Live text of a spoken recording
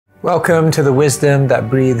Welcome to the Wisdom That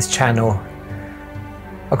Breathes channel.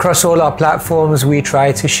 Across all our platforms, we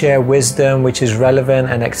try to share wisdom which is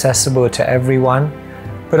relevant and accessible to everyone.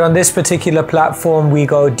 But on this particular platform, we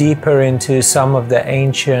go deeper into some of the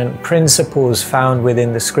ancient principles found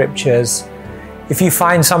within the scriptures. If you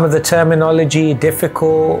find some of the terminology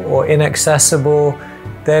difficult or inaccessible,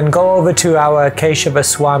 then go over to our Keshava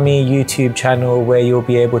Swami YouTube channel where you'll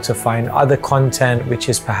be able to find other content which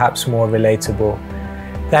is perhaps more relatable.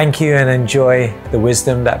 Thank you and enjoy the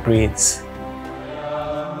wisdom that breathes.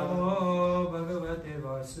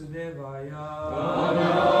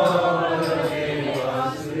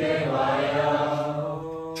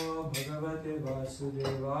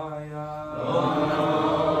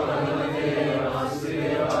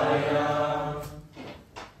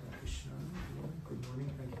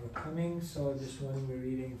 So this morning we're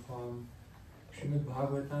reading from Srimad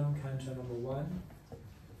Bhagavatam, Canto number 1.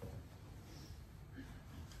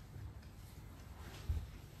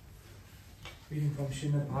 Reading from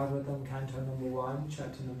Srimad Bhagavatam, Canto number 1,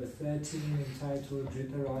 chapter number 13, entitled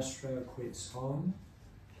Dhritarashtra Quits Home.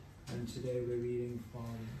 And today we're reading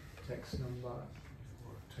from text number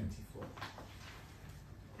 24.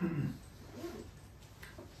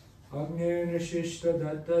 Agni Shishta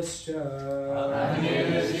Dattascha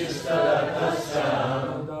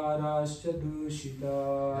Darascha Dushita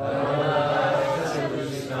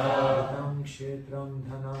Tam Kshetram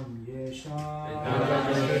Dhanam Yesham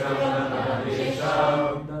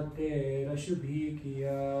Datte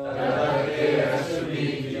Rashubhikiya Agni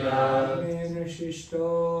Shishta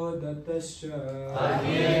Dattascha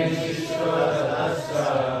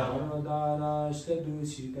Darascha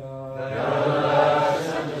Dushita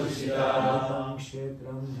Tam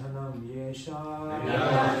Kshetram Dhanam Yesham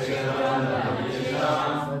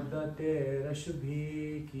Datte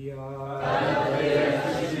Rashubhikiya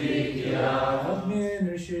Agni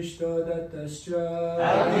Nishishto Dattascha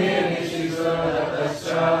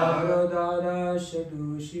Garodara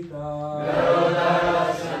Shadushita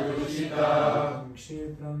Tam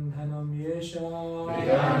Kshetram Dhanam Yesham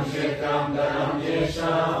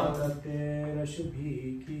Datte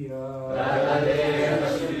Rashubhikiya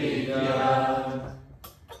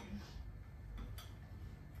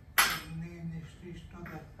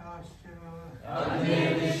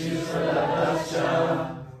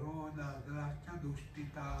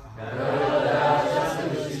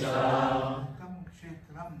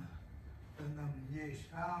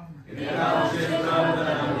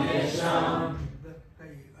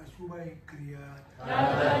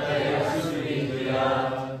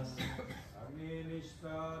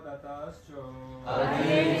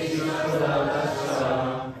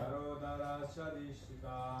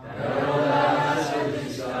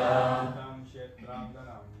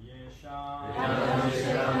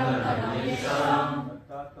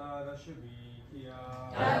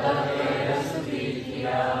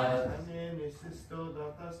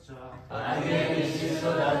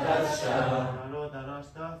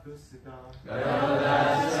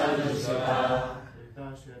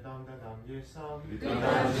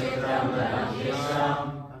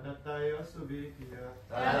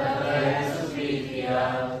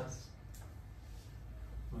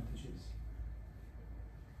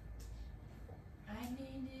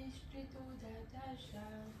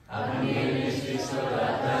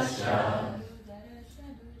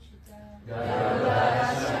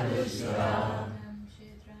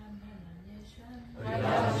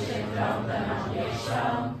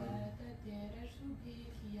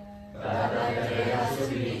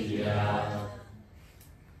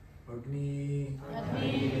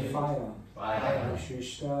Agni, fire,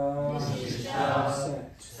 Shishta,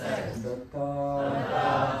 set, Datta,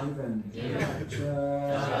 given,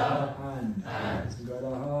 Cha, hand,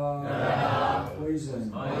 Garaha, poison,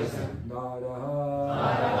 Daraha,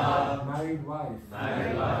 married wife,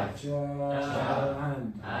 Cha, hand,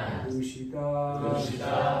 Dushita,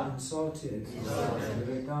 insulted,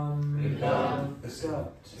 Ritam,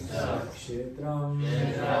 usurped, Kshetram,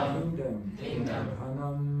 kingdom,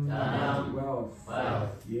 Dhanam, wealth,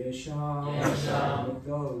 Yesham, of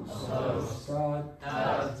those, Tat,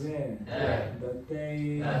 there, Datte,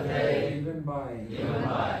 given by,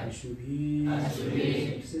 Ashubhi,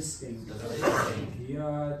 subsisting,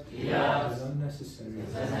 Kiyat, is unnecessary.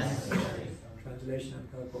 Translation and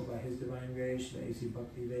purport by His Divine Grace, A.C.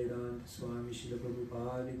 Bhakti Vedanta Swami Srila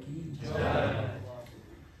Prabhupada Ki.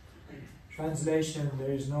 Translation: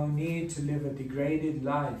 there is no need to live a degraded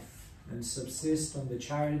life and subsist on the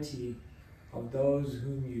charity of those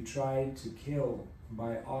whom you tried to kill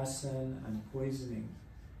by arson and poisoning.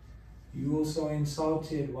 You also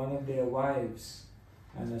insulted one of their wives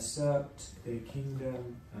and usurped their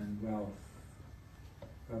kingdom and wealth.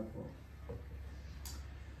 Purple.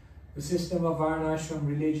 The system of Varnashram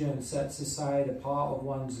religion sets aside a part of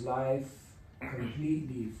one's life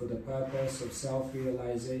completely for the purpose of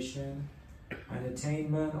self-realization and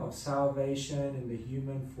attainment of salvation in the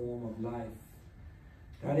human form of life.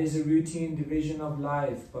 That is a routine division of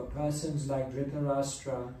life, but persons like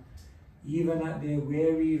Dhritarashtra, even at their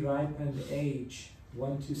weary, ripened age,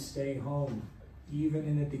 want to stay home, even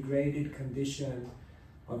in a degraded condition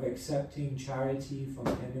of accepting charity from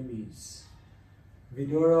enemies.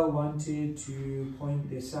 Vidura wanted to point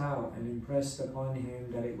this out and impressed upon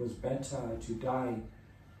him that it was better to die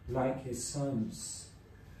like his sons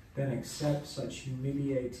than accept such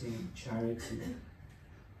humiliating charity.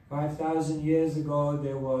 5,000 years ago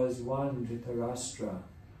there was one Dhritarashtra,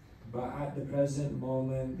 but at the present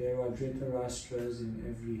moment there are Dhritarashtras in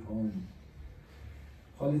every home.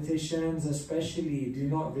 Politicians especially do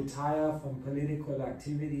not retire from political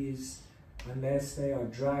activities unless they are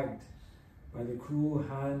dragged by the cruel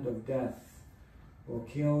hand of death or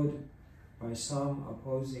killed by some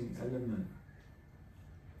opposing element.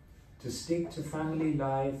 To stick to family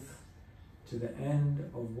life to the end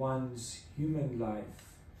of one's human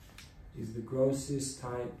life is the grossest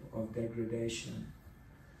type of degradation,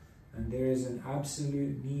 and there is an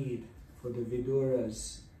absolute need for the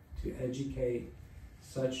Viduras to educate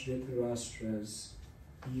such Dhritarashtras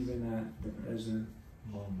even at the present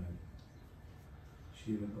moment.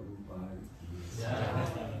 Srila Prabhupada.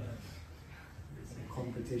 It's a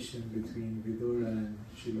competition between Vidura and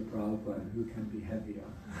Srila Prabhupada, who can be heavier.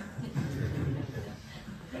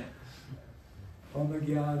 Om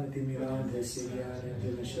Jnana Timirandhasya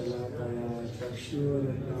Jnananjana Shalakaya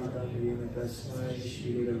Chakshurunnatam Yena Tasmai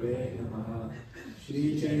Shri Rave Namaha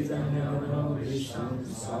Shri Chaitanya Manavisham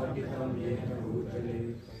Sagitam Yena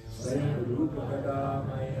Bhutale Svayam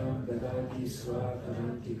Bhagavan Dadati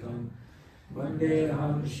Swakarantikam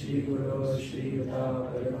Vandeham Shri Guru Shri Yuta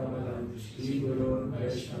Parakamalam Shri Guru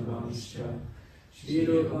Vaishnavanscha Shri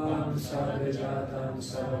Rupam Sadhajatam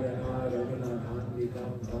Sadhana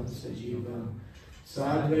Raghunathanvitam Tam Sajivam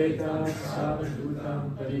Sadvaita Sadhutam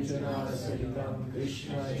Parijana Sahitam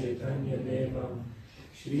Krishna Chaitanya Devam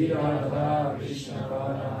Shri Radha Krishna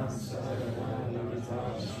Param Sadhana Lamita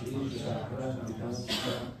Shri Chakranvitam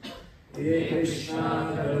He Krishna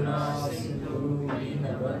Karuna Sindhu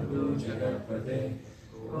Dinabandhu Jagatpate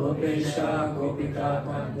Gopesha Gopika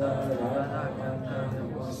Kanta Radha Kanta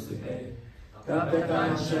Namostute Tapta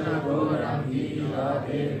Kanchana Gaurangi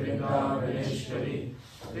Radhe Vrindavaneshwari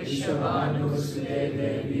Vishabhanu Sute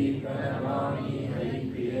Devi Pranamami Hari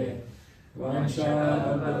Priye Vancha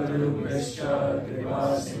Abhadarubhescha Kripa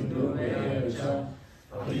Sindhu Vecha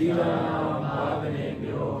Patitanam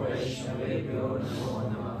Pavanebhyo Vaishnavebhyo Namo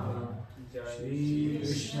Namaha Shri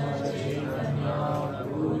Krishna Chaitanya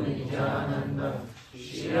Prabhu Nityananda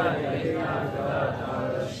Shri Advaita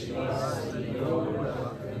Gadadhara Srivasadi Gaura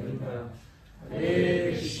Bhaktivinoda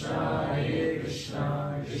Hare Krishna,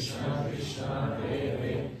 Krishna Krishna, Hare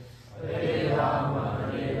Hare, Hare Rama,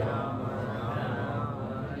 Rama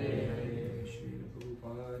Rama, Hare Hare. Shri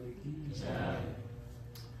Prabhupada ki Jai.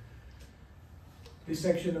 This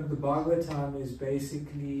section of the Bhagavatam is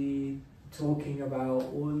basically talking about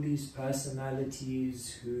all these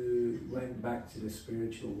personalities who went back to the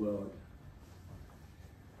spiritual world.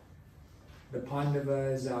 The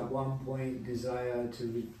Pandavas at one point desire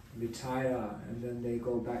to retire, and then they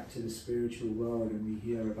go back to the spiritual world, and we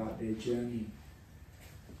hear about their journey.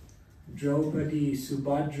 Draupadi,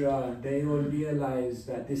 Subhadra, they all realize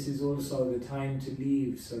that this is also the time to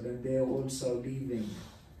leave, so then they're also leaving.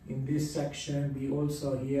 In this section we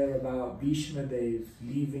also hear about Bhishma Dev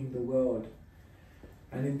leaving the world,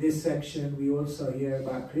 and in this section we also hear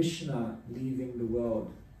about Krishna leaving the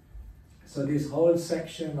world. So this whole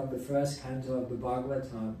section of the first canto of the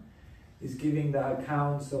Bhagavatam is giving the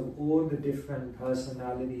accounts of all the different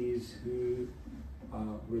personalities who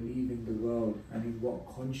were leaving the world and in what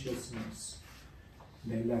consciousness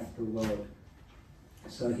they left the world.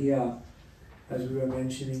 So here, as we were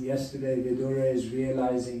mentioning yesterday, Vidura is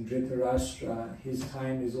realizing Dhritarashtra, his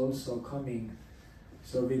time is also coming.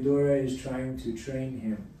 So Vidura is trying to train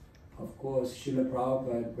him. Of course, Srila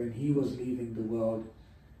Prabhupada, when he was leaving the world,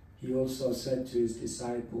 he also said to his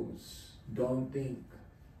disciples, don't think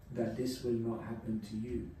that this will not happen to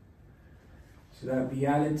you. So that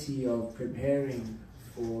reality of preparing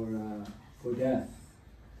for death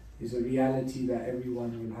is a reality that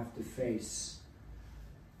everyone will have to face.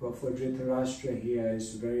 But for Dhritarashtra here,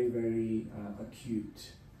 it's very, very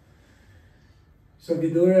acute. So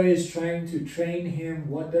Vidura is trying to train him.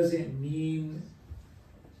 What does it mean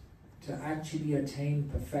to to actually attain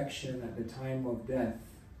perfection at the time of death.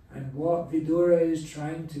 And what Vidura is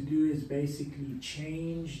trying to do is basically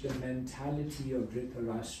change the mentality of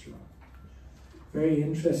Dhritarashtra. Very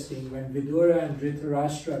interesting, when Vidura and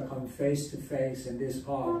Dhritarashtra come face to face in this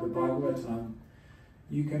part of the Bhagavatam,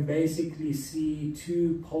 you can basically see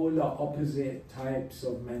two polar opposite types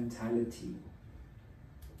of mentality.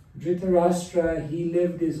 Dhritarashtra, he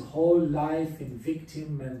lived his whole life in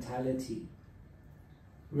victim mentality,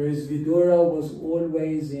 whereas Vidura was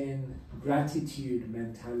always in gratitude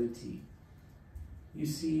mentality. You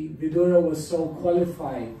see, Vidura was so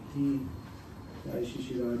qualified,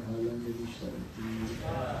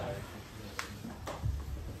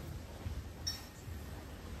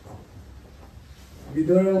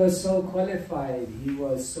 Vidura was so qualified, he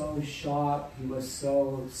was so sharp, he was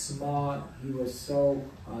so smart, he was so,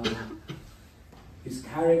 his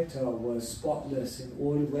character was spotless in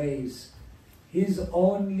all ways. His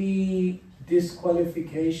only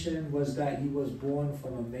disqualification was that he was born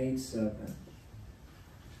from a maidservant.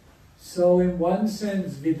 So in one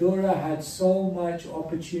sense, Vidura had so much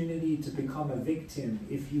opportunity to become a victim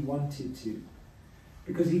if he wanted to.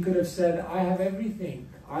 Because he could have said, I have everything,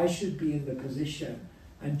 I should be in the position.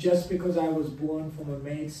 And just because I was born from a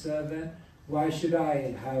maidservant, why should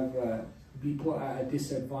I have be put at a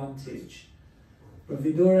disadvantage? But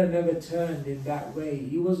Vidura never turned in that way.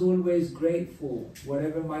 He was always grateful.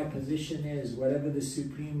 Whatever my position is, whatever the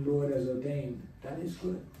Supreme Lord has ordained, that is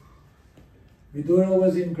good. Vidura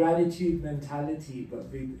was in gratitude mentality, but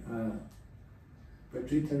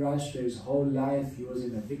Dhritarashtra, his whole life, he was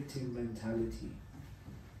in a victim mentality.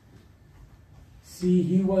 See,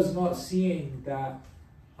 he was not seeing that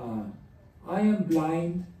I am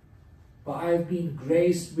blind, but I've been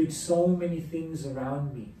graced with so many things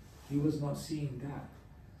around me. He was not seeing that.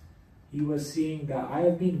 He was seeing that I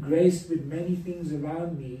have been graced with many things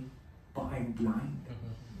around me, but I'm blind.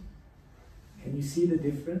 Can you see the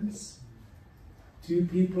difference? Two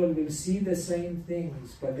people will see the same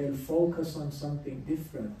things, but they'll focus on something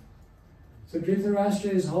different. So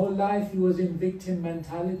Dhritarashtra, his whole life, he was in victim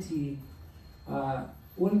mentality,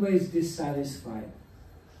 always dissatisfied.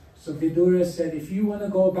 So Vidura said, if you want to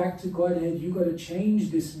go back to Godhead, you got to change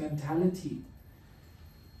this mentality.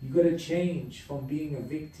 You got to change from being a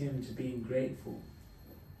victim to being grateful.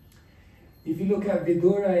 If you look at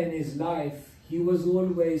Vidura in his life, he was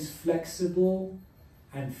always flexible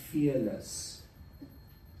and fearless.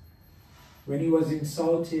 When he was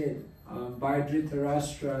insulted by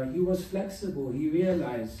Dhritarashtra, he was flexible. He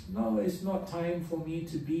realized, no, it's not time for me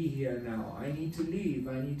to be here now. I need to leave.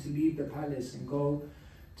 I need to leave the palace and go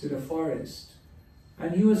to the forest.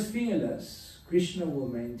 And he was fearless. Krishna will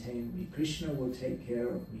maintain me. Krishna will take care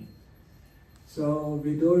of me. So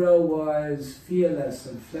Vidura was fearless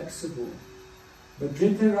and flexible. But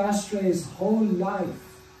Dhritarashtra, his whole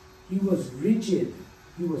life, he was rigid.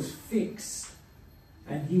 He was fixed.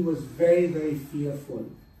 And he was very, very fearful.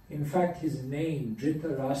 In fact, his name,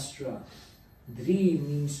 Dhritarashtra, Dhri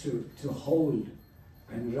means to hold,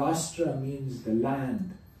 and Rashtra means the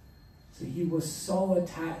land. So he was so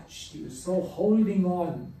attached, he was so holding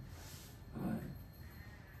on,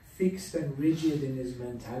 fixed and rigid in his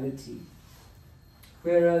mentality.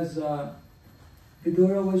 Whereas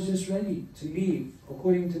Vidura was just ready to leave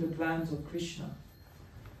according to the plans of Krishna.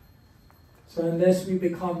 So unless we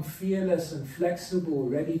become fearless and flexible,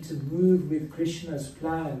 ready to move with Krishna's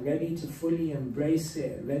plan, ready to fully embrace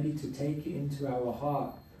it, ready to take it into our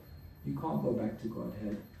heart, you can't go back to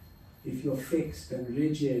Godhead. If you're fixed and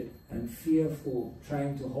rigid and fearful,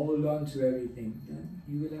 trying to hold on to everything, then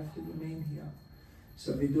you will have to remain here.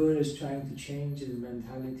 So Vidura is trying to change his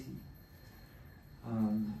mentality.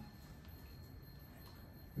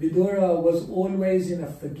 Vidura was always in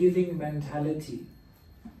a forgiving mentality,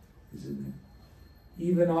 isn't it?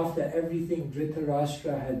 Even after everything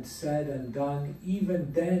Dhritarashtra had said and done,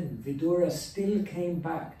 even then Vidura still came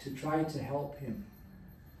back to try to help him.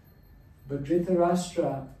 But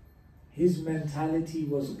Dhritarashtra, his mentality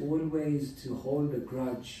was always to hold a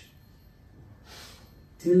grudge.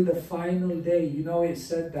 Till the final day, you know, it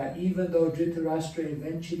said that even though Dhritarashtra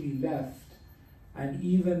eventually left, and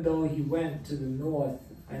even though he went to the north,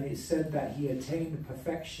 and it said that he attained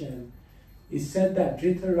perfection, it said that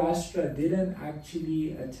Dhritarashtra didn't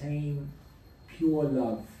actually attain pure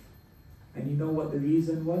love. And you know what the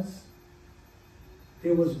reason was?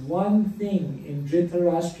 There was one thing in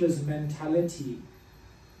Dhritarashtra's mentality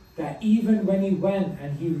that even when he went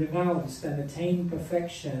and he renounced and attained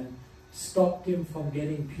perfection, stopped him from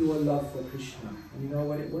getting pure love for Krishna. And you know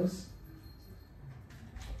what it was?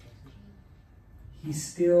 He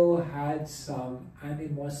still had some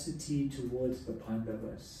animosity towards the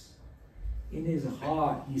Pandavas. in his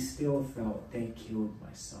heart he still felt, they killed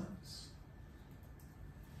my sons.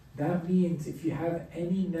 That means if you have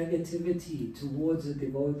any negativity towards a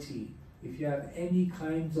devotee, if you have any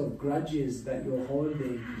kinds of grudges that you're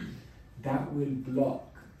holding, that will block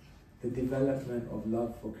the development of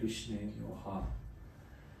love for Krishna in your heart.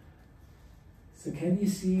 So can you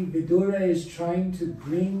see, Vidura is trying to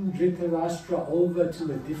bring Dhritarashtra over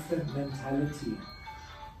to a different mentality.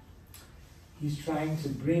 He's trying to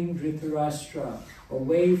bring Dhritarashtra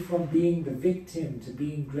away from being the victim to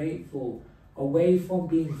being grateful, away from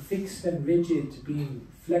being fixed and rigid to being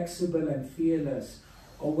flexible and fearless,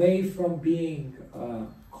 away from being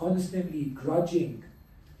constantly grudging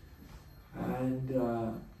and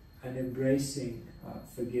embracing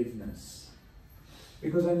forgiveness.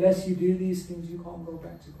 Because unless you do these things, you can't go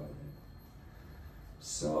back to Godhead.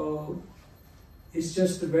 So it's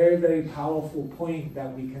just a very, very powerful point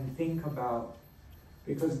that we can think about,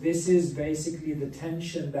 because this is basically the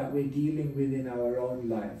tension that we're dealing with in our own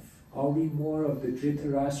life. Are we more of the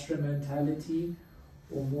Dhritarashtra mentality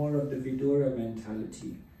or more of the Vidura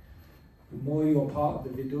mentality? The more you're part of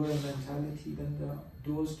the Vidura mentality, then the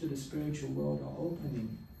doors to the spiritual world are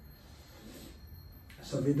opening.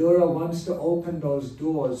 So Vidura wants to open those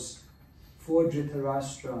doors for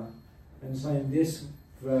Dhritarashtra. And so in this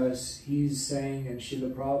verse, he's saying, and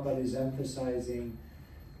Srila Prabhupada is emphasizing,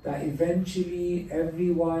 that eventually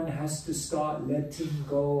everyone has to start letting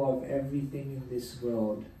go of everything in this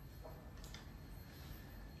world.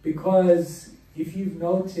 Because if you've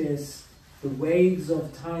noticed, the waves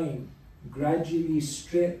of time gradually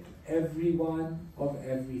strip everyone of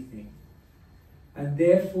everything. And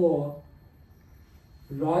therefore,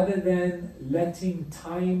 rather than letting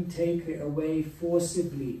time take it away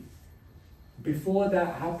forcibly, before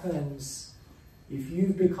that happens, if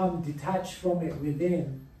you've become detached from it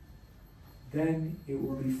within, then it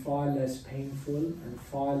will be far less painful and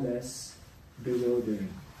far less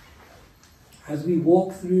bewildering. As we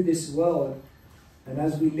walk through this world and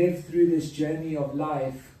as we live through this journey of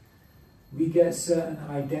life, we get certain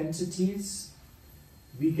identities,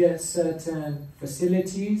 we get certain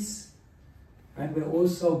facilities, and we're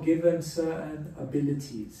also given certain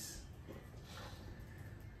abilities.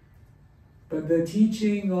 But the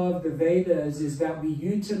teaching of the Vedas is that we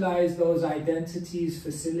utilize those identities,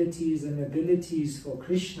 facilities, and abilities for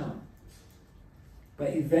Krishna. But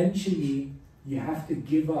eventually, you have to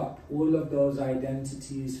give up all of those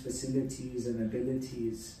identities, facilities, and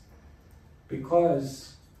abilities.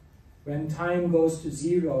 Because when time goes to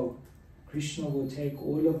zero, Krishna will take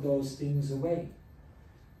all of those things away.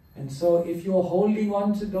 And so if you're holding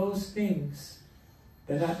on to those things,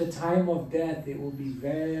 then at the time of death, it will be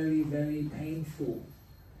very, very painful.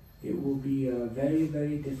 It will be very,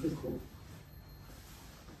 very difficult.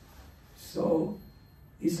 So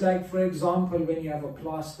it's like, for example, when you have a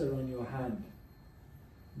plaster on your hand,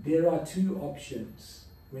 there are two options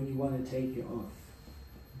when you want to take it off.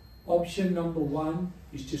 Option number one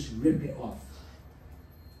is just rip it off.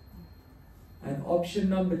 And option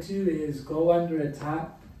number two is go under a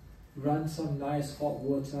tap, run some nice hot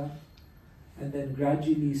water, and then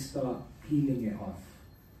gradually start peeling it off.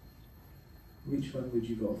 Which one would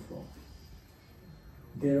you go for?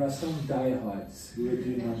 There are some diehards who would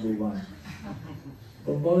do number one.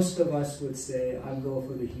 But most of us would say, I'll go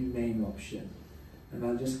for the humane option. And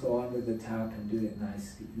I'll just go under the tap and do it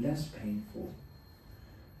nicely. Less painful.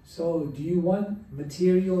 So, do you want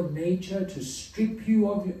material nature to strip you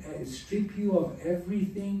of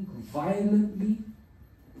everything violently?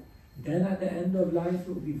 Then at the end of life, it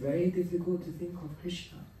will be very difficult to think of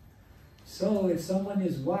Krishna. So, if someone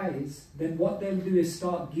is wise, then what they'll do is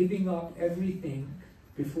start giving up everything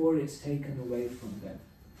before it's taken away from them.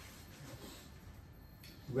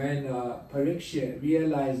 When Parikshit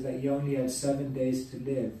realized that he only had 7 days to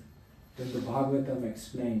live, then the Bhagavatam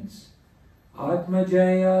explains,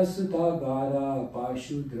 Atmajaya sutagara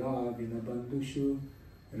pashudra vinabandushu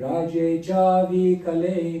raje chavi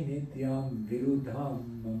kale nityam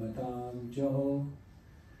viruddham mamatam jaho.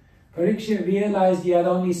 Parikshit realized he had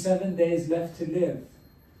only 7 days left to live.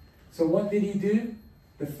 So what did he do?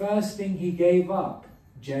 The first thing he gave up,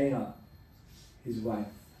 Jaya, his wife.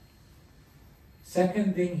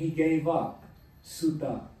 Second thing he gave up,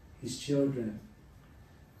 Suta, his children.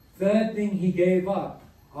 Third thing he gave up,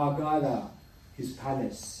 Agada, his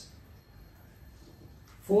palace.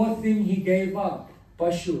 Fourth thing he gave up,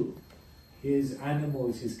 Pashu, his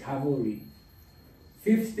animals, his cavalry.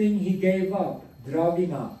 Fifth thing he gave up,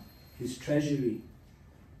 Dravina, his treasury.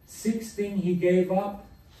 Sixth thing he gave up,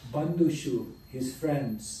 Bandushu, his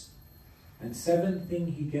friends. And seventh thing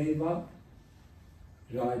he gave up,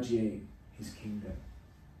 Rajye, his kingdom.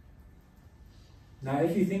 Now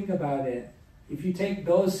if you think about it, if you take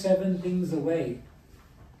those 7 things away,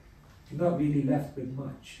 you're not really left with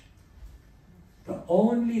much. The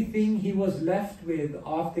only thing he was left with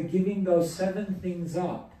after giving those 7 things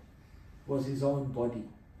up was his own body.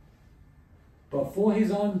 But for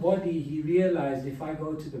his own body, he realized, if I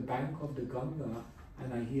go to the bank of the Ganga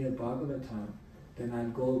and I hear Bhagavatam, then I'll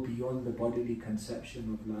go beyond the bodily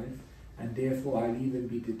conception of life, and therefore I'll even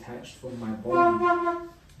be detached from my body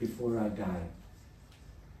before I die.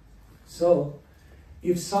 So,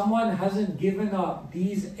 if someone hasn't given up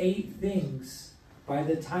these 8 things by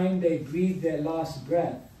the time they breathe their last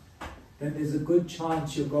breath, then there's a good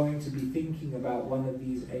chance you're going to be thinking about one of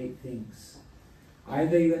these 8 things.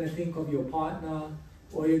 Either you're going to think of your partner,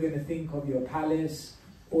 or you're going to think of your palace,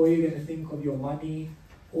 or you're going to think of your money,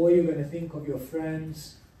 or you're going to think of your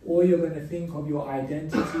friends, or you're going to think of your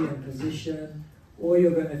identity and position, or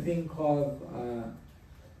you're going to think of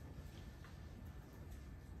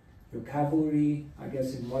your cavalry. I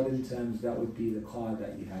guess in modern terms that would be the car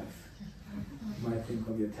that you have. You might think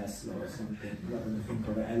of your Tesla or something. You're not going to think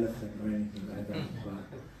of an elephant or anything like that.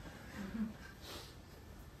 But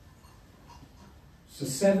so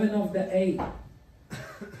 7 of the 8,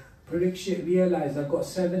 Parikshit realized, I've got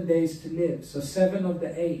 7 days to live. So 7 of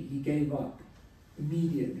the 8 he gave up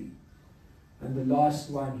immediately. And the last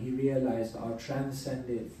one he realized, I'll transcend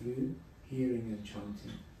it through hearing and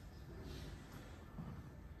chanting.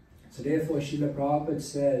 So therefore Srila Prabhupada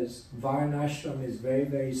says Varnashram is very,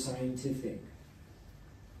 very scientific.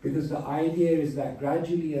 Because the idea is that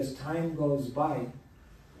gradually as time goes by,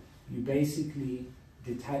 you basically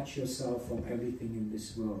detach yourself from everything in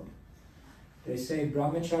this world. They say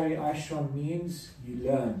Brahmachari ashram means you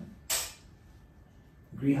learn.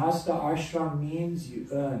 Grihastha ashram means you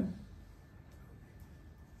earn.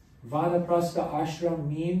 Vanaprastha ashram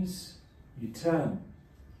means you turn.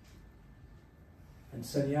 And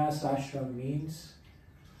sannyas ashram means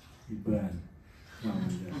you burn. No,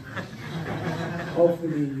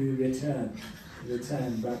 hopefully you return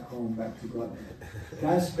back home, back to God.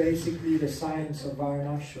 That's basically the science of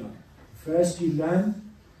Varnashram. First you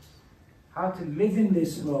learn how to live in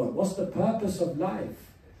this world. What's the purpose of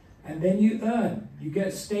life? And then you earn. You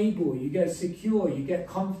get stable, you get secure, you get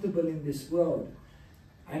comfortable in this world.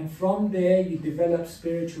 And from there you develop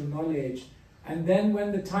spiritual knowledge. And then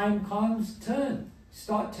when the time comes, turn.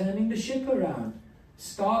 Start turning the ship around.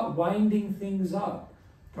 Start winding things up.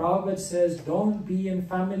 Prabhupada says, don't be in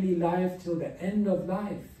family life till the end of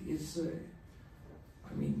life.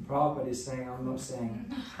 Prabhupada is saying, I'm not saying,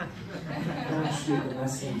 don't shoot the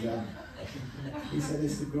messenger. He said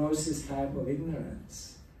it's the grossest type of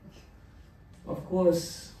ignorance. Of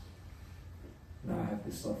course, now I have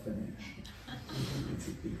to soften it.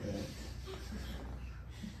 Politically correct.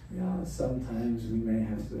 Yeah, sometimes we may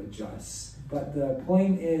have to adjust. But the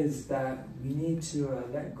point is that we need to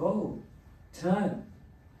let go, turn.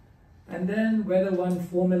 And then whether one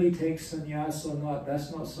formally takes sannyas or not,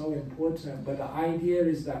 that's not so important. But the idea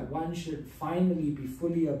is that one should finally be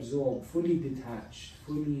fully absorbed, fully detached,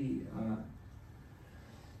 fully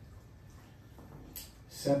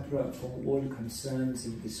separate from all concerns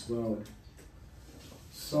in this world.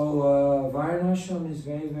 So Varnashram is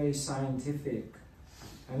very, very scientific.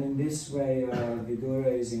 And in this way,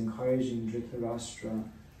 Vidura is encouraging Dhritarashtra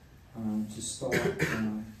to start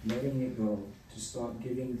letting it go, to start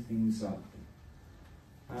giving things up.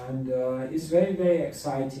 And it's very, very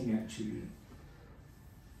exciting actually.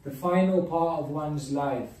 The final part of one's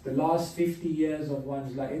life, the last 50 years of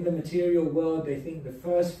one's life. In the material world, they think the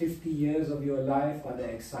first 50 years of your life are the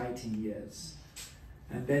exciting years.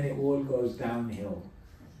 And then it all goes downhill.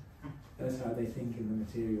 That's how they think in the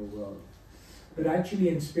material world. But actually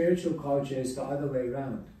in spiritual culture, it's the other way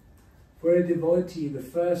around. For a devotee, the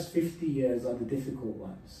first 50 years are the difficult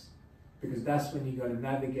ones. Because that's when you've got to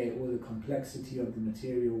navigate all the complexity of the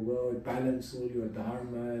material world, balance all your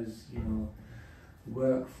dharmas,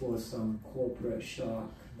 work for some corporate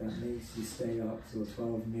shark that makes you stay up till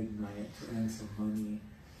 12 midnight to earn some money.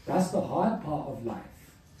 That's the hard part of life.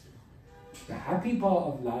 The happy part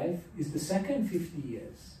of life is the second 50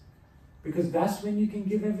 years. Because that's when you can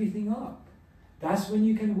give everything up. That's when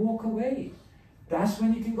you can walk away. That's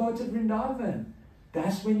when you can go to Vrindavan.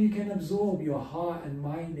 That's when you can absorb your heart and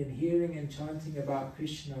mind in hearing and chanting about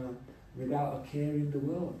Krishna without a care in the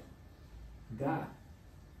world. That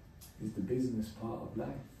is the business part of life.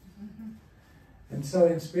 Mm-hmm. And so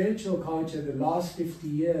in spiritual culture, the last 50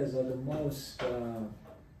 years are the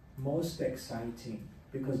most exciting,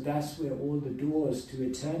 because that's where all the doors to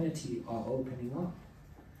eternity are opening up.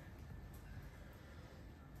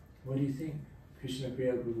 What do you think, Krishna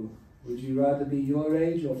Priya Guru? Would you rather be your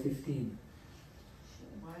age or 15?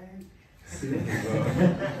 See?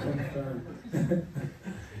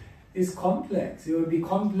 It's complex. It would be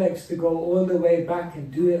complex to go all the way back and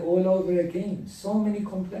do it all over again. So many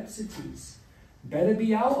complexities. Better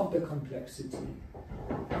be out of the complexity.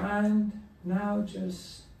 And now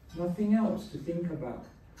just nothing else to think about.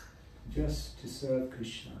 Just to serve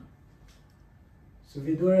Krishna. So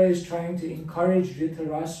Vidura is trying to encourage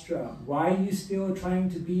Dhritarashtra. Why are you still trying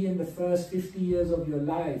to be in the first 50 years of your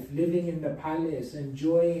life, living in the palace,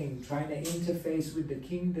 enjoying, trying to interface with the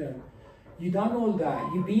kingdom? You've done all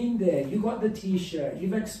that. You've been there. You got the t-shirt.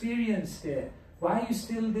 You've experienced it. Why are you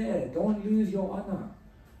still there? Don't lose your honor.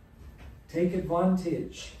 Take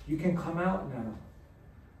advantage. You can come out now.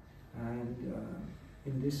 And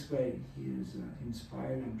in this way, he is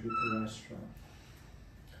inspiring Dhritarashtra.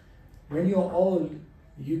 When you're old,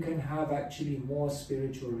 you can have actually more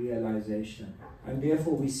spiritual realization. And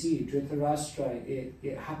therefore we see Dhritarashtra,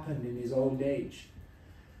 it happened in his old age.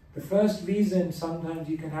 The first reason sometimes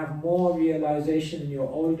you can have more realization in your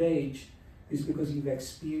old age is because you've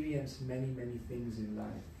experienced many, many things in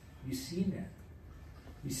life. You've seen it.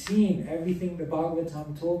 You've seen everything the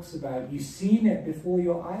Bhagavatam talks about. You've seen it before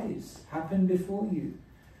your eyes, happen before you.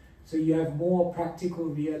 So you have more practical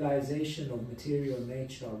realization of material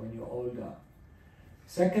nature when you're older.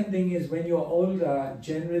 Second thing is, when you're older,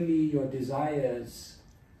 generally your desires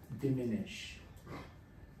diminish.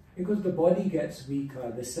 Because the body gets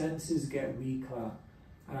weaker, the senses get weaker,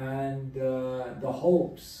 and the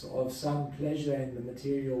hopes of some pleasure in the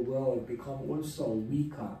material world become also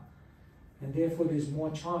weaker. And therefore there's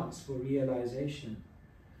more chance for realization.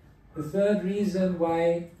 The third reason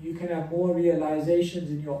why you can have more realizations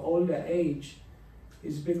in your older age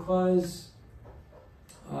is because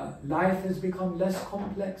life has become less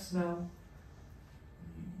complex now.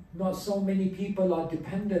 Not so many people are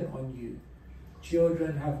dependent on you.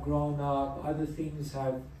 Children have grown up, other things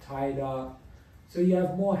have tied up. So you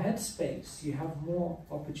have more headspace, you have more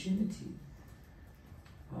opportunity.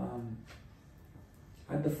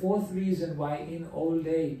 And the fourth reason why in old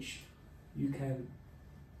age you can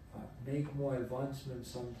make more advancements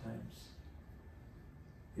sometimes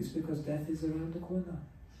is because death is around the corner.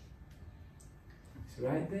 It's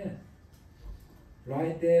right there.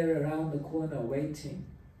 Right there around the corner waiting.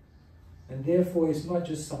 And therefore it's not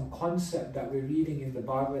just some concept that we're reading in the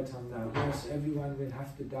Bhagavatam now. Yes, everyone will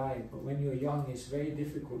have to die, but when you're young it's very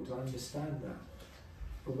difficult to understand that.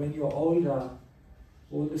 But when you're older,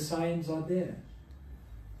 all the signs are there.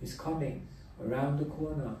 It's coming around the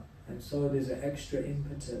corner. And so there's an extra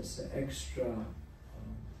impetus, an extra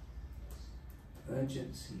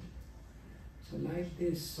urgency. So like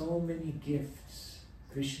this, so many gifts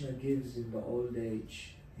Krishna gives in the old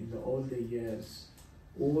age, in the older years,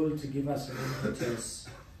 all to give us an impetus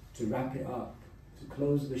to wrap it up, to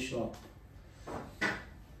close the shop.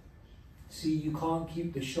 See, you can't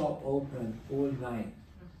keep the shop open all night.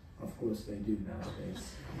 Of course they do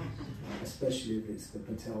nowadays, especially if it's the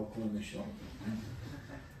Patel corner shop.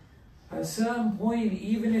 At a certain point,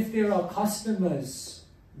 even if there are customers,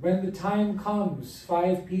 when the time comes,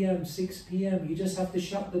 5 p.m., 6 p.m., you just have to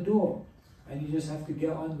shut the door and you just have to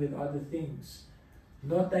get on with other things.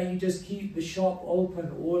 Not that you just keep the shop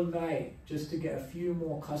open all night just to get a few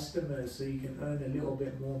more customers so you can earn a little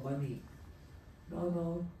bit more money.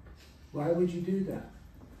 No. Why would you do that?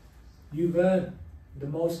 You've earned the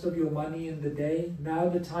most of your money in the day. Now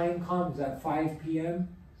the time comes at 5 p.m.,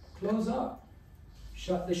 close up,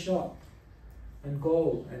 shut the shop, and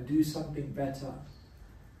go and do something better.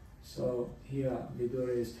 So here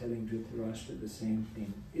Vidura is telling Dhritarashtra the same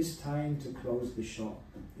thing. It's time to close the shop.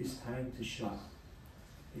 It's time to shut.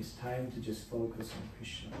 It's time to just focus on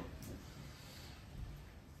Krishna.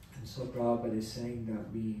 And so Prabhupada is saying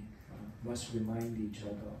that we must remind each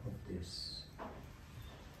other of this.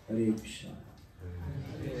 Hare Krishna.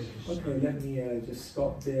 Okay, let me just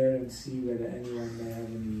stop there and see whether anyone may have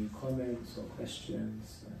any comments or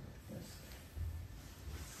questions. Yes.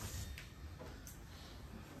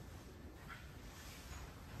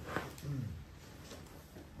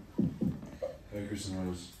 Hare Krishna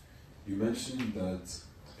Maharaj, you mentioned that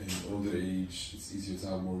in older age it's easier to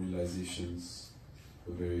have more realizations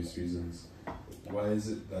for various reasons. Why is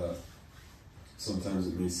it that sometimes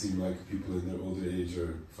it may seem like people in their older age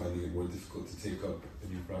are finding it more difficult to take up a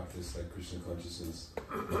new practice like Krishna consciousness?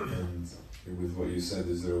 And with what you said,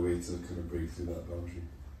 is there a way to kind of break through that boundary?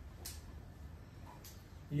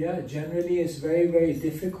 Yeah, generally it's very, very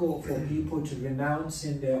difficult for people to renounce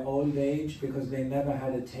in their old age because they never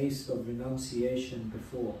had a taste of renunciation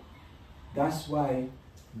before. That's why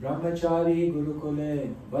Brahmachari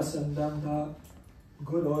Gurukule Vasandanta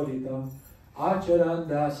Guroritam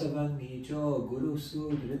Acharanda savan nicho guru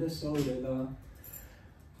sudrida sodala.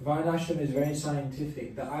 Varnashram is very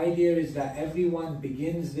scientific. The idea is that everyone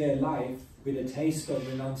begins their life with a taste of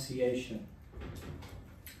renunciation.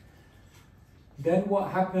 Then what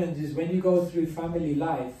happens is when you go through family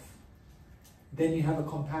life, then you have a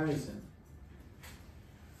comparison.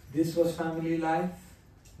 This was family life,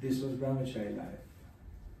 this was brahmachari life.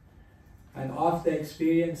 And after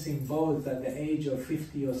experiencing both at the age of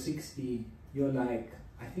 50 or 60, you're like,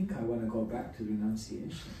 I think I want to go back to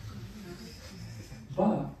renunciation.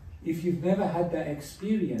 But if you've never had that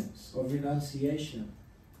experience of renunciation,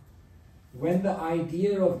 when the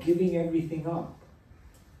idea of giving everything up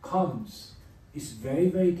comes, it's very,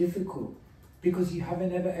 very difficult because you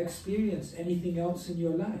haven't ever experienced anything else in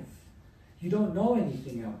your life. You don't know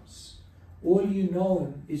anything else. All you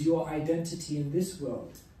know is your identity in this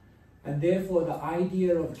world. And therefore the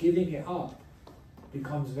idea of giving it up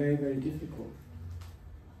becomes very, very difficult.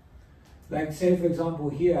 Like say for example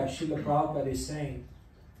here, Srila Prabhupada is saying,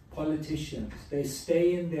 politicians, they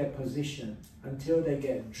stay in their position until they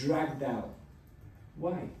get dragged out.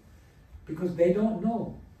 Why? Because they don't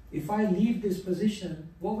know. If I leave this position,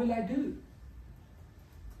 what will I do?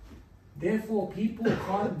 Therefore, people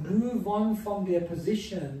can't move on from their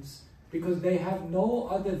positions because they have no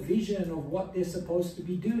other vision of what they're supposed to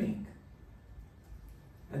be doing.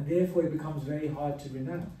 And therefore, it becomes very hard to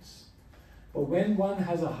renounce. But when one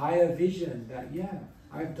has a higher vision that, yeah,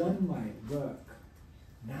 I've done my work,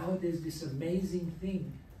 now there's this amazing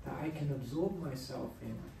thing that I can absorb myself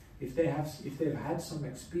in. If they've had some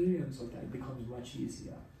experience of that, it becomes much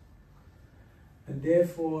easier. And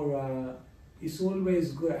therefore, it's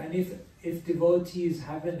always good. And if devotees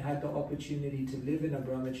haven't had the opportunity to live in a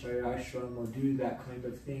brahmacharya ashram or do that kind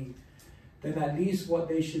of thing, then at least what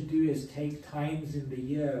they should do is take times in the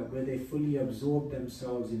year where they fully absorb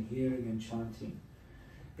themselves in hearing and chanting.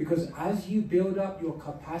 Because as you build up your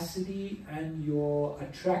capacity and your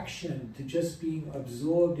attraction to just being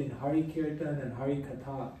absorbed in Hari Kirtan and Hari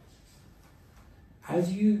Katha,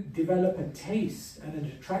 as you develop a taste and an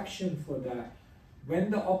attraction for that, when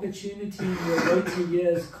the opportunity in your later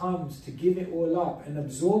years comes to give it all up and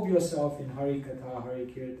absorb yourself in Hari Katha, Hari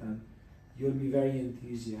Kirtan, you'll be very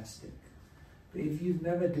enthusiastic. But if you've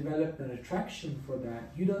never developed an attraction for that,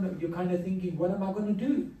 you don't know, you're kind of thinking, what am I going to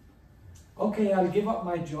do? Okay, I'll give up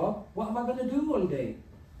my job. What am I going to do all day?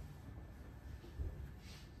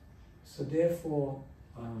 So therefore,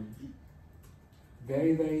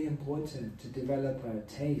 very, very important to develop a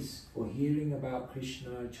taste for hearing about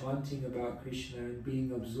Krishna, chanting about Krishna, and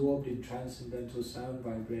being absorbed in transcendental sound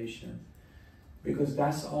vibration. Because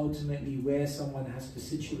that's ultimately where someone has to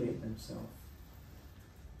situate themselves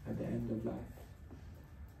at the end of life.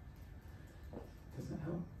 Does that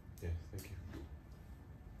help? Yes, thank you.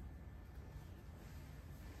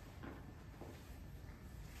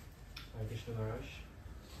 Hare Krishna Maharaj.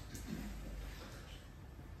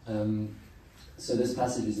 So this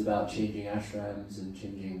passage is about changing ashrams and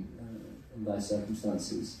changing life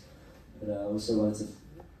circumstances. But I also wanted to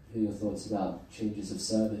hear your thoughts about changes of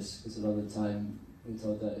service, because a lot of the time we're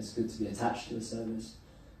told that it's good to be attached to a service.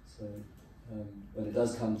 So when it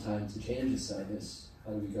does come time to change a service,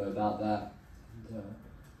 how do we go about that? And,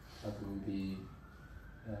 how can we be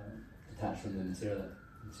detached from the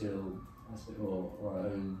material aspect or our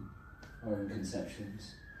own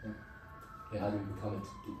conceptions? Yeah, how do we become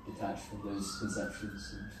detached from those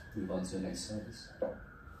conceptions and move on to the next service?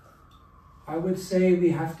 I would say we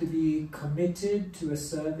have to be committed to a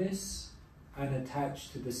service and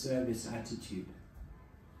attached to the service attitude.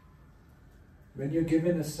 When you're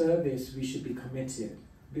given a service, we should be committed,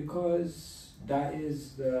 because that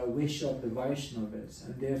is the wish of the Vaishnavas,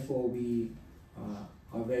 and therefore we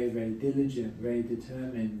are very, very diligent, very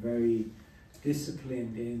determined, very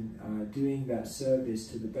disciplined in doing that service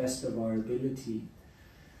to the best of our ability.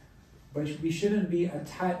 But we shouldn't be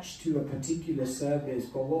attached to a particular service,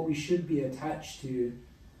 but what we should be attached to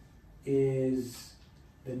is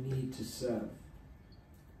the need to serve.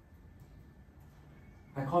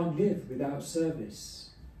 I can't live without service.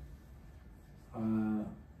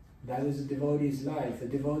 That is a devotee's life. A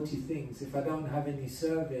devotee thinks, if I don't have any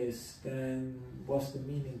service, then what's the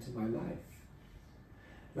meaning to my life?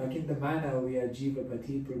 Like in the manor, we had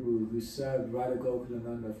Jivapati Prabhu, who served Radha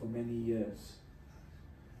Gokulananda for many years.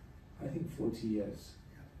 I think 40 years.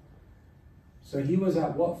 So he was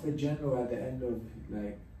at Watford General at the end of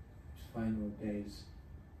like his final days.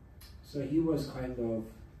 So he was kind of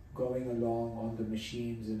going along on the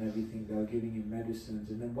machines and everything. They were giving him medicines.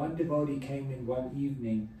 And then one devotee came in one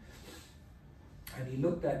evening and he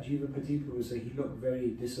looked at Jivapati Prabhu, so he looked very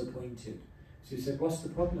disappointed. So he said, what's the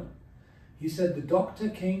problem? He said, the doctor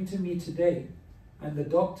came to me today and the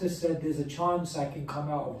doctor said there's a chance I can come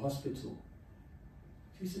out of hospital.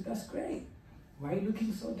 She said, that's great. Why are you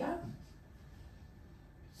looking so down?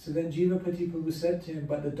 So then Jivapati Prabhu said to him,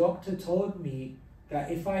 but the doctor told me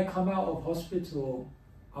that if I come out of hospital,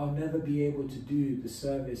 I'll never be able to do the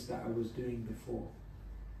service that I was doing before.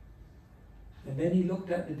 And then he looked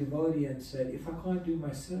at the devotee and said, if I can't do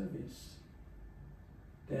my service,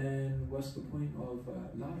 then what's the point of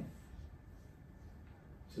life?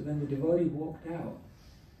 So then the devotee walked out,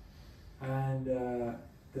 and the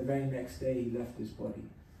very next day he left his body.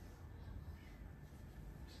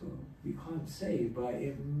 So we can't say, but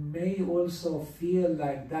it may also feel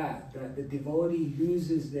like that the devotee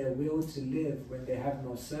loses their will to live when they have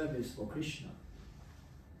no service for Krishna.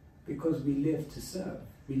 Because we live to serve,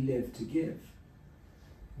 we live to give.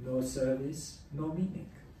 No service, no meaning.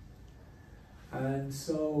 And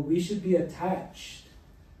so we should be attached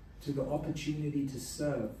to the opportunity to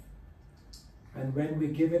serve. And when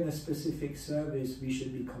we're given a specific service, we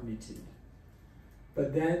should be committed.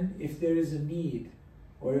 But then, if there is a need,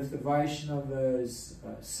 or if the Vaishnavas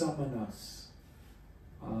summon us,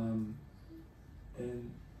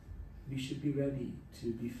 then we should be ready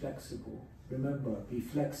to be flexible. Remember, be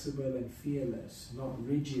flexible and fearless, not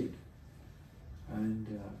rigid and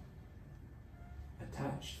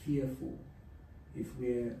attached, fearful, if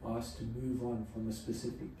we're asked to move on from a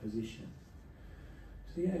specific position.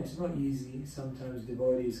 So yeah, it's not easy. Sometimes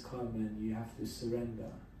devotees come and you have to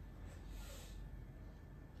surrender.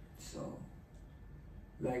 So,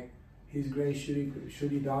 like His Grace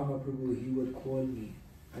Shri Dharma Prabhu, he would call me.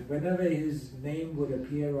 And whenever his name would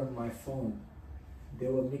appear on my phone,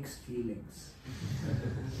 there were mixed feelings.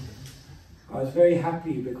 I was very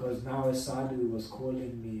happy because now a sadhu was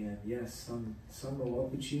calling me, and yes, some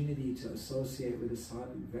opportunity to associate with a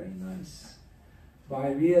sadhu, very nice. But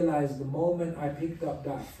I realized the moment I picked up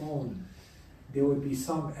that phone, there would be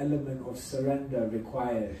some element of surrender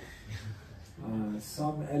required.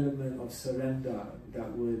 Some element of surrender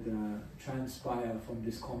that would transpire from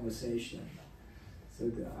this conversation.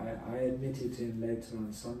 So I admitted to him later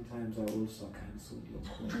on, sometimes I also cancelled your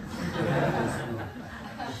call. I was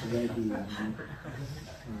not ready.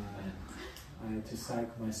 I had to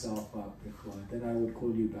psych myself up before, then I would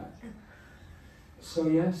call you back. So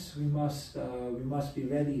yes, we must be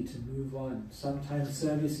ready to move on. Sometimes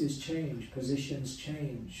services change, positions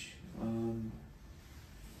change.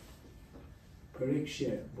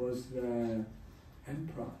 Parikshit was the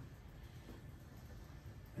emperor,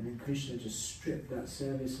 and then Krishna just stripped that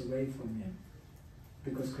service away from him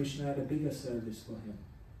because Krishna had a bigger service for him.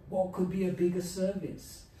 What could be a bigger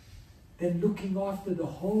service than looking after the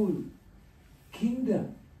whole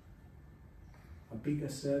kingdom? A bigger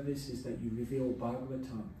service is that you reveal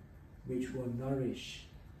Bhagavatam, which will nourish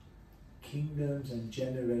kingdoms and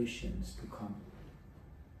generations to come.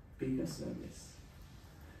 Bigger service.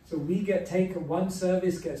 So we get taken, one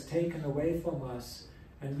service gets taken away from us,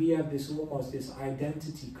 and we have this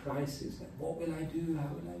identity crisis. Like, what will I do? How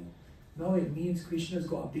will I? No, it means Krishna's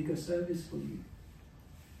got a bigger service for you.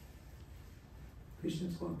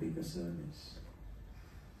 Krishna's got a bigger service.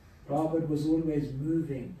 Prabhupada was always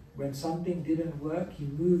moving. When something didn't work, he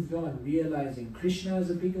moved on, realizing Krishna has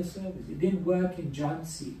a bigger service. It didn't work in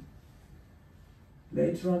Jhansi.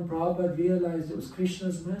 Later on, Prabhupada realized it was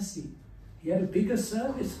Krishna's mercy. He had a bigger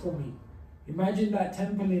service for me. Imagine that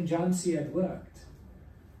temple in Jhansi had worked.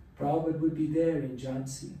 Prabhupada would be there in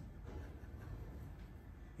Jhansi.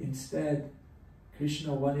 Instead,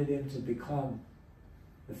 Krishna wanted him to become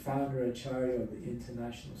the founder Acharya of the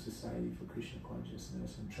International Society for Krishna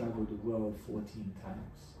Consciousness and travel the world 14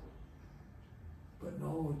 times. But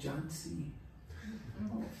no, Jhansi.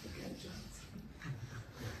 Oh, forget Jhansi.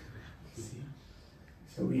 See?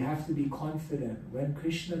 So we have to be confident. When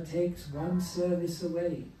Krishna takes one service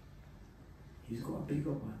away, he's got a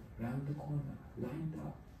bigger one round the corner, lined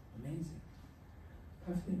up. Amazing.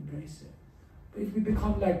 We have to embrace it. But if we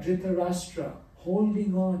become like Dhritarashtra,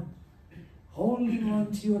 holding on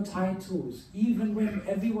to your titles, even when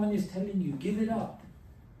everyone is telling you, give it up,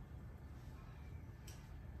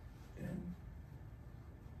 then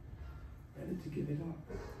better to give it up.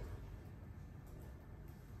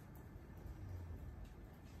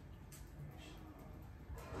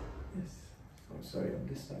 Yes. Oh, sorry, on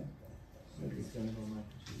this side. Maybe it's going on my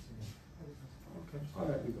computer. Okay. All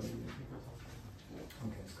right, we got it.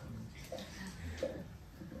 Okay, it's coming.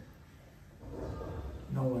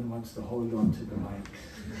 No one wants to hold on to the mic.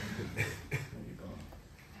 There you go.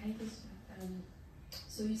 Hare Krishna.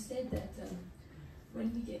 So you said that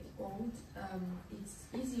when we get old, it's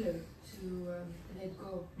easier to let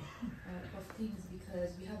go of things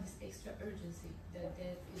because we have this extra urgency that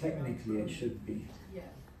death is Technically, it should be.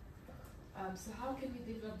 Yeah. So how can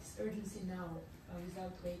we develop this urgency now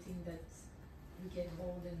without waiting that we get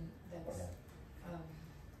old and that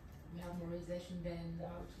we have more realization, then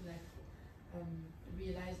how to like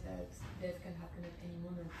realize that death can happen at any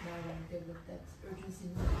moment now and develop that urgency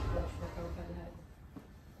approach that our father had?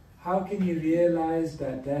 How can you realize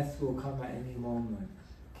that death will come at any moment?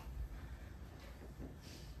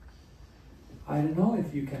 I don't know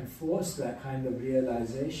if you can force that kind of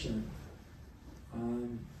realization.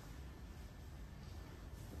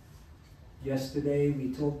 Yesterday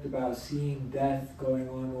we talked about seeing death going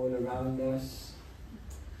on all around us.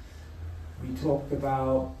 We talked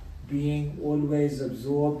about being always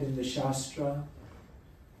absorbed in the Shastra.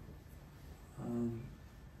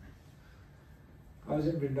 I was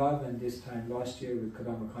in Vrindavan this time last year with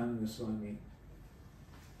Kadamakananda Swami.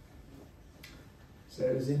 So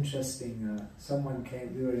it was interesting. Someone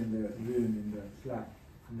came, we were in the room, in the flat,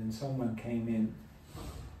 and then someone came in.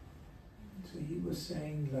 So he was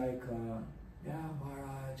saying like, yeah,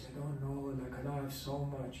 Maharaj, I don't know, like I don't have so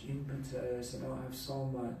much impetus, I don't have so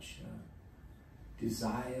much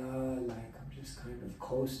desire, like I'm just kind of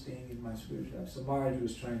coasting in my spiritual life. So Maharaj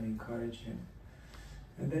was trying to encourage him.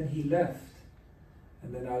 And then he left.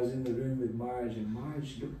 And then I was in the room with Maharaj, and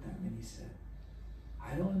Maharaj looked at me and he said,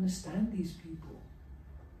 I don't understand these people.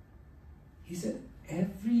 He said,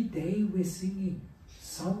 every day we're singing,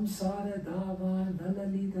 Samsara Dava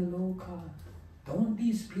Nalalita Loka. Don't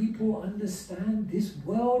these people understand this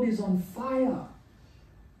world is on fire?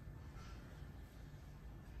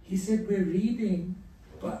 He said, we're reading,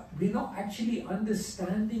 but we're not actually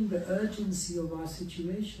understanding the urgency of our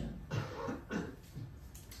situation.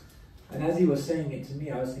 And as he was saying it to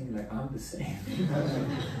me, I was thinking like, I'm the same.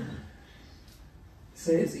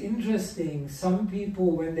 So it's interesting, some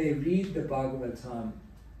people when they read the Bhagavatam,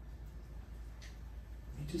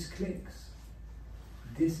 it just clicks.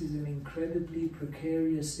 This is an incredibly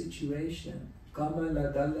precarious situation.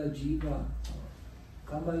 Kamala dala jiva,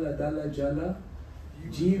 kamala dala jala,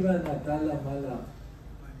 jiva nadala mala.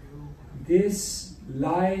 This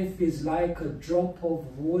life is like a drop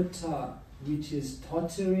of water which is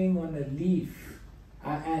tottering on a leaf.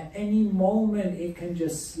 At any moment it can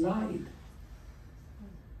just slide.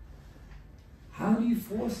 How do you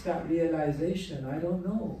force that realization? I don't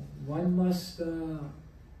know. One must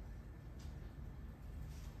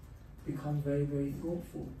become very, very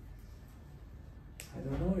thoughtful. I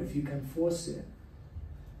don't know if you can force it.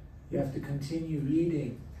 You have to continue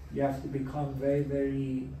reading. You have to become very,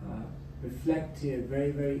 very reflective, very,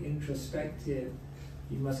 very introspective.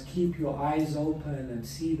 You must keep your eyes open and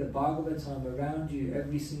see the Bhagavatam around you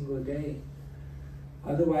every single day.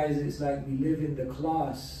 Otherwise it's like we live in the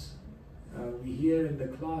class, we hear in the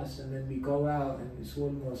class and then we go out and it's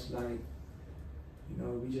almost like, you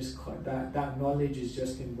know, we just, that knowledge is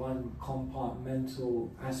just in one compartmental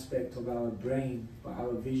aspect of our brain, but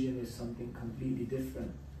our vision is something completely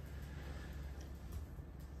different.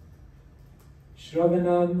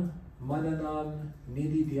 Shravanam, Mananam,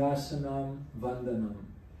 Nididhyasanam, Vandanam.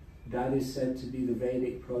 That is said to be the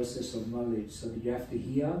Vedic process of knowledge. So that you have to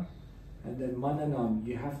hear, and then Mananam,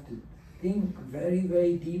 you have to think very,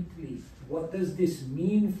 very deeply. What does this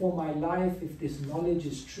mean for my life if this knowledge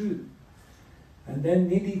is true? And then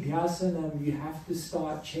Nididhyasanam, you have to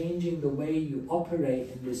start changing the way you operate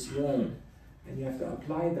in this world. And you have to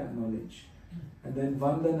apply that knowledge. And then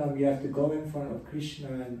Vandanam, you have to go in front of Krishna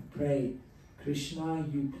and pray, Krishna,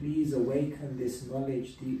 you please awaken this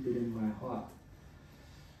knowledge deep within my heart.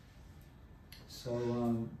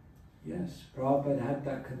 So, yes, Prabhupada had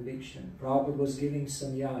that conviction. Prabhupada was giving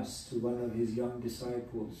sannyas to one of his young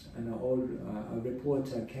disciples, and a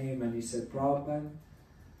reporter came and he said, Prabhupada,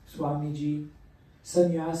 Swamiji,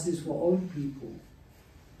 sannyas is for old people.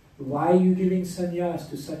 Why are you giving sannyas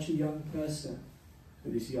to such a young person?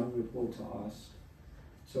 So this young reporter asked.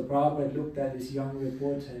 So Prabhupada looked at this young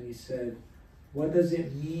reporter and he said, what does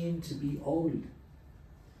it mean to be old?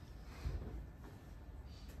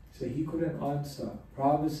 So he couldn't answer.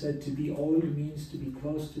 Prabhupada said to be old means to be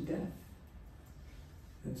close to death.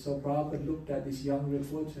 And so Prabhupada looked at this young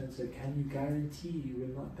reporter and said, can you guarantee you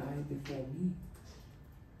will not die before me?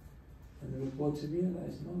 And the reporter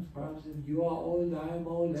realized, no, Prabhupada said, you are old, I am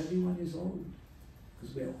old, everyone is old.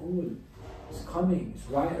 Because we're old. It's coming, it's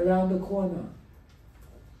right around the corner.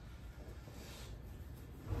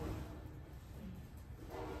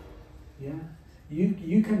 Yeah,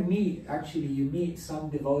 You can meet, actually you meet some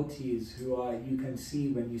devotees who are, you can see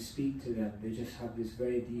when you speak to them, they just have this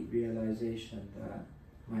very deep realization that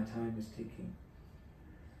my time is ticking.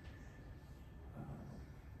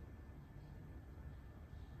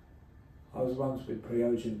 I was once with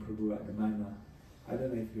Prayojan Prabhu at the manor. I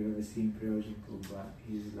don't know if you've ever seen Prayojan Prabhu, but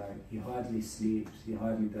he's like, he hardly sleeps, he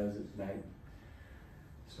hardly does it like.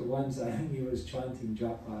 So once I think he was chanting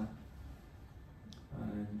japa,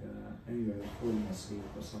 and anyway, falling asleep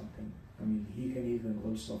or something. I mean, he can even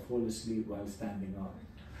also fall asleep while standing up.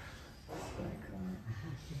 It's like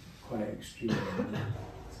quite extreme.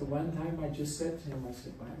 So one time I just said to him, I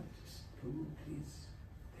said, "Why, just Prabhu, please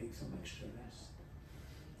take some extra rest."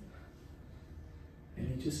 And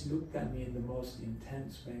he just looked at me in the most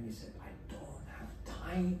intense way and he said, "I don't have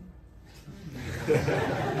time."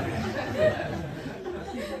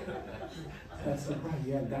 So I said, "Wow,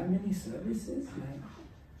 you have that many services?" Like, he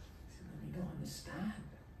said, "You don't understand.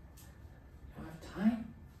 I don't have time.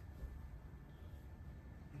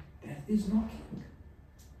 Death is knocking.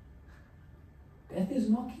 Death is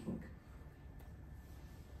knocking."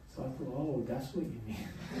 So I thought, oh, that's what you mean.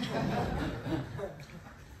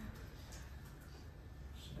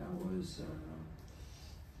 That was,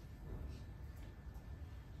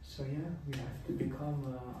 so yeah, we have to become,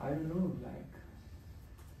 I don't know, like,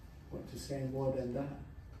 what to say more than that.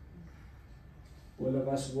 All of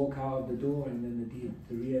us walk out of the door and then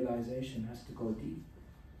the realization has to go deep.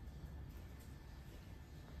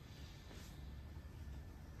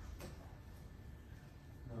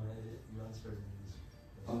 No, you answered this.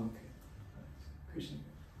 Oh, okay. Krishna.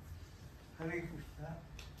 Hare Krishna.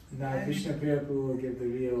 Now Krishna Prabhu will give the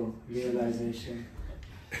real realization.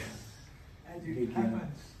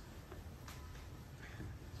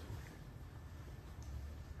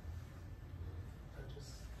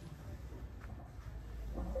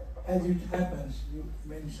 As it happens, you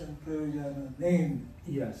mentioned Prayojana's name.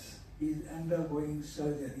 Yes. He is undergoing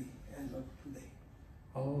surgery as of today.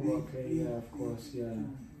 Oh, okay, yeah, of course, yeah.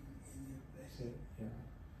 So, yeah.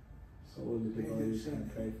 So all the devotees can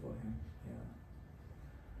pray for him. Yeah.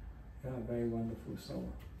 Yeah, very wonderful soul.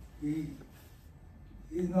 He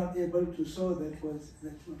is not able to show that's what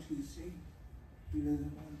he's saying. He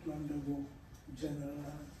doesn't want to undergo general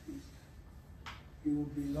anesthesia. He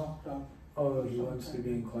would be knocked out. Oh, he wants to be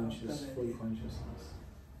in conscious, full consciousness.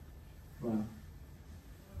 Wow.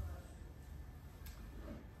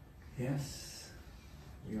 Yes,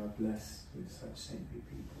 we are blessed with such saintly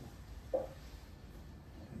people.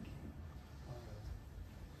 Thank you.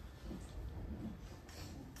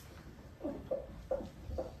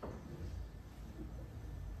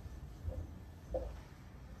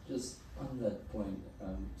 Just on that point,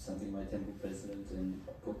 something my temple president in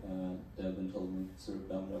Durban told me, Svayam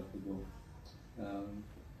Bhagavan Keshava.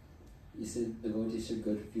 He said devotees should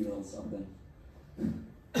go to funerals often.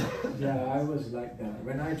 Yeah, I was like that.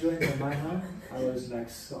 When I joined the Maha, I was like,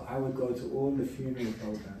 so I would go to all the funeral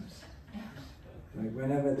programs. Like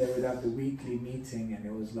whenever they would have the weekly meeting and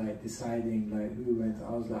it was like deciding like who went,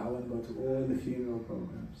 I was like, I want to go to all the funeral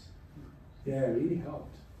programs. Yeah, it really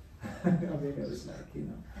helped. I mean, it was like, you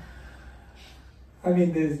know. I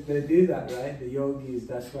mean, they do that, right? The yogis,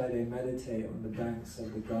 that's why they meditate on the banks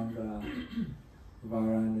of the Ganga,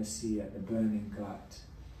 Varanasi at the burning ghat.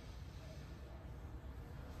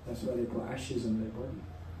 That's why they put ashes on their body.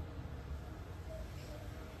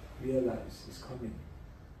 Realize it's coming.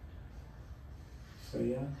 So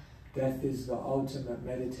yeah, death is the ultimate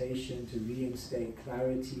meditation to reinstate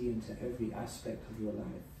clarity into every aspect of your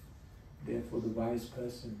life. Therefore the wise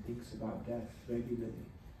person thinks about death regularly.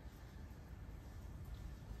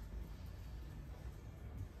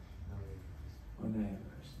 Or naive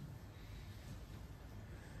person.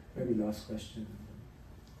 Maybe last question.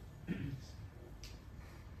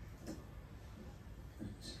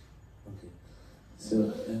 Okay.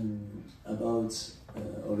 So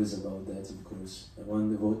always about that, of course. One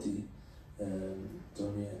devotee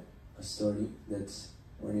told me a story that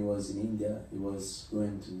when he was in India, he was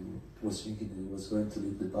thinking that he was going to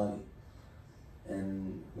leave the body.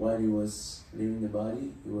 And while he was leaving the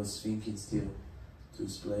body, he was thinking still to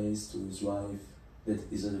his place, to his wife,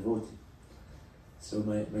 that is a devotee. So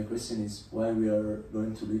my question is, why we are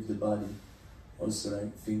going to leave the body, also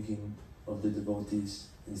like thinking of the devotees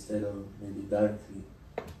instead of maybe directly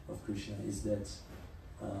of Krishna, is that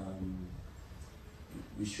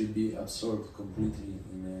we should be absorbed completely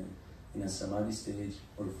in a samadhi stage,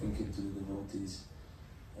 or thinking to the devotees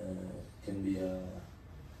can be a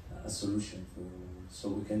solution so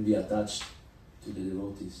we can be attached to the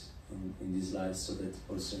devotees in this life, so that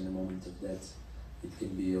also in the moment of death it can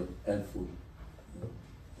be helpful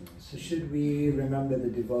So should we remember the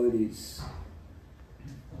devotees?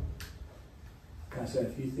 Okay, so a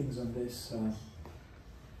few things on this.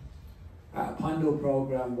 At a Pando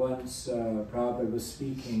program once, Prabhupada was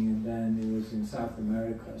speaking, and then it was in South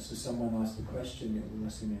America, so someone asked a question, it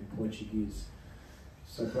must have been in Portuguese.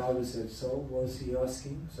 So Prabhupada said, so what was he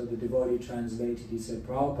asking? So the devotee translated, he said,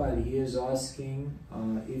 Prabhupada, he is asking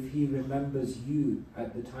if he remembers you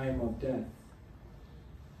at the time of death,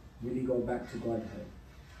 will he go back to Godhead?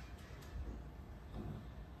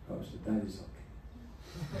 Prabhupada said, that is okay.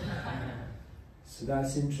 So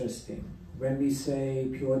that's interesting. When we say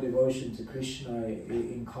pure devotion to Krishna, it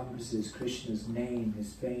encompasses Krishna's name,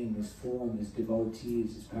 his fame, his form, his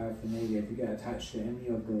devotees, his paraphernalia. If you get attached to any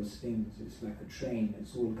of those things, it's like a train,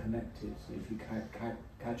 it's all connected. So if you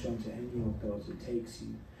catch on to any of those, it takes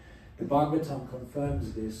you. The Bhagavatam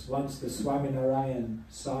confirms this. Once the Swaminarayan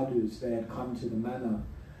sadhus, they had come to the manor,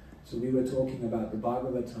 so we were talking about the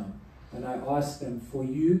Bhagavatam, and I asked them, for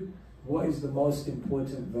you, what is the most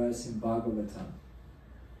important verse in Bhagavatam?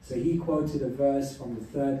 So he quoted a verse from the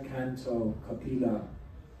 3rd canto, Kapila's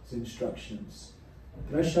instructions.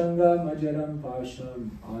 Prashanga majaram pasham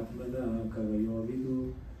atmana kavayo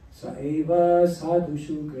vidu saeva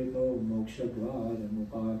sadhushu krito moksha dvaram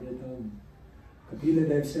upavritam. Kapila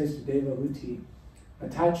Dev says to Devahuti,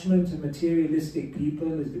 attachment to materialistic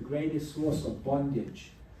people is the greatest source of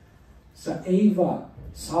bondage. Saeva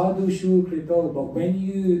sadhushu krito, but when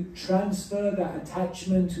you transfer that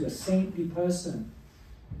attachment to a saintly person,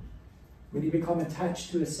 when you become attached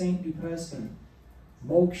to a saintly person,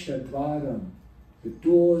 moksha dvaram, the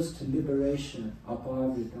doors to liberation,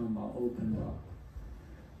 apavritam, are opened up.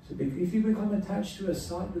 So if you become attached to a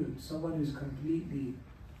sadhu, someone who's completely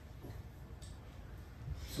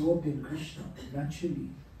absorbed in Krishna, naturally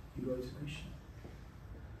you go to Krishna.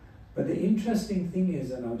 But the interesting thing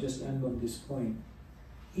is, and I'll just end on this point,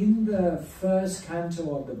 in the 1st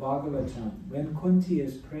canto of the Bhagavatam, when Kunti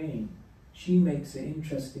is praying, she makes an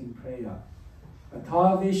interesting prayer.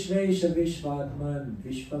 Atha vishvesha vishvatman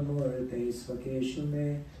vishvamurte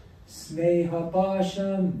svakeshume sneha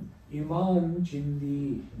pasham imam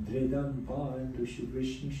chindi dridam pandushu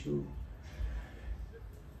vrishnishu.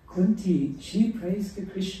 Kunti, she prays to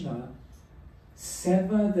Krishna,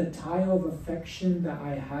 sever the tie of affection that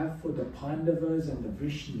I have for the Pandavas and the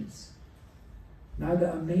Vrishnis. Now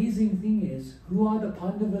the amazing thing is, who are the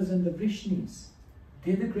Pandavas and the Vrishnis?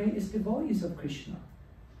 They're the greatest devotees of Krishna.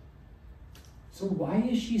 So why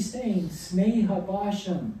is she saying, Sneha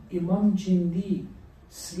Basham Imam Chindi,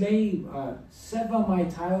 slave, sever my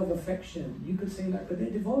tie of affection? You could say like, but they're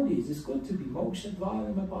devotees, it's good to be Moksha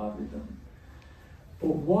Dvaram Abhavidam.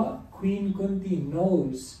 But what Queen Kunti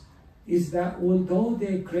knows is that although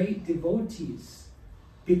they're great devotees,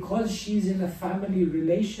 because she's in a family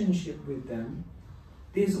relationship with them,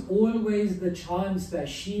 there's always the chance that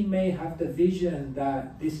she may have the vision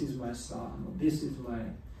that this is my son, or this is my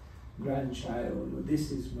grandchild, or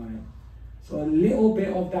this is my... So a little bit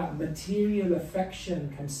of that material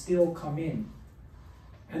affection can still come in.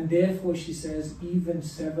 And therefore she says, even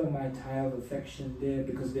sever my tie of affection there,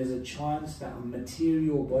 because there's a chance that a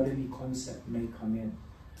material bodily concept may come in.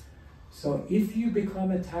 So if you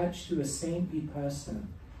become attached to a saintly person,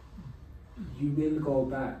 you will go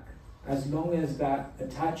back, as long as that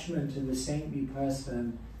attachment to the saintly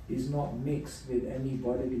person is not mixed with any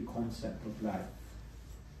bodily concept of life.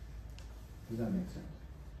 Does that make sense?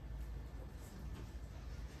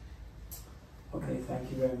 Okay, thank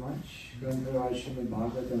you very much. Bhagavan Keshava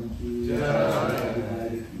Maharaja ki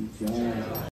jai.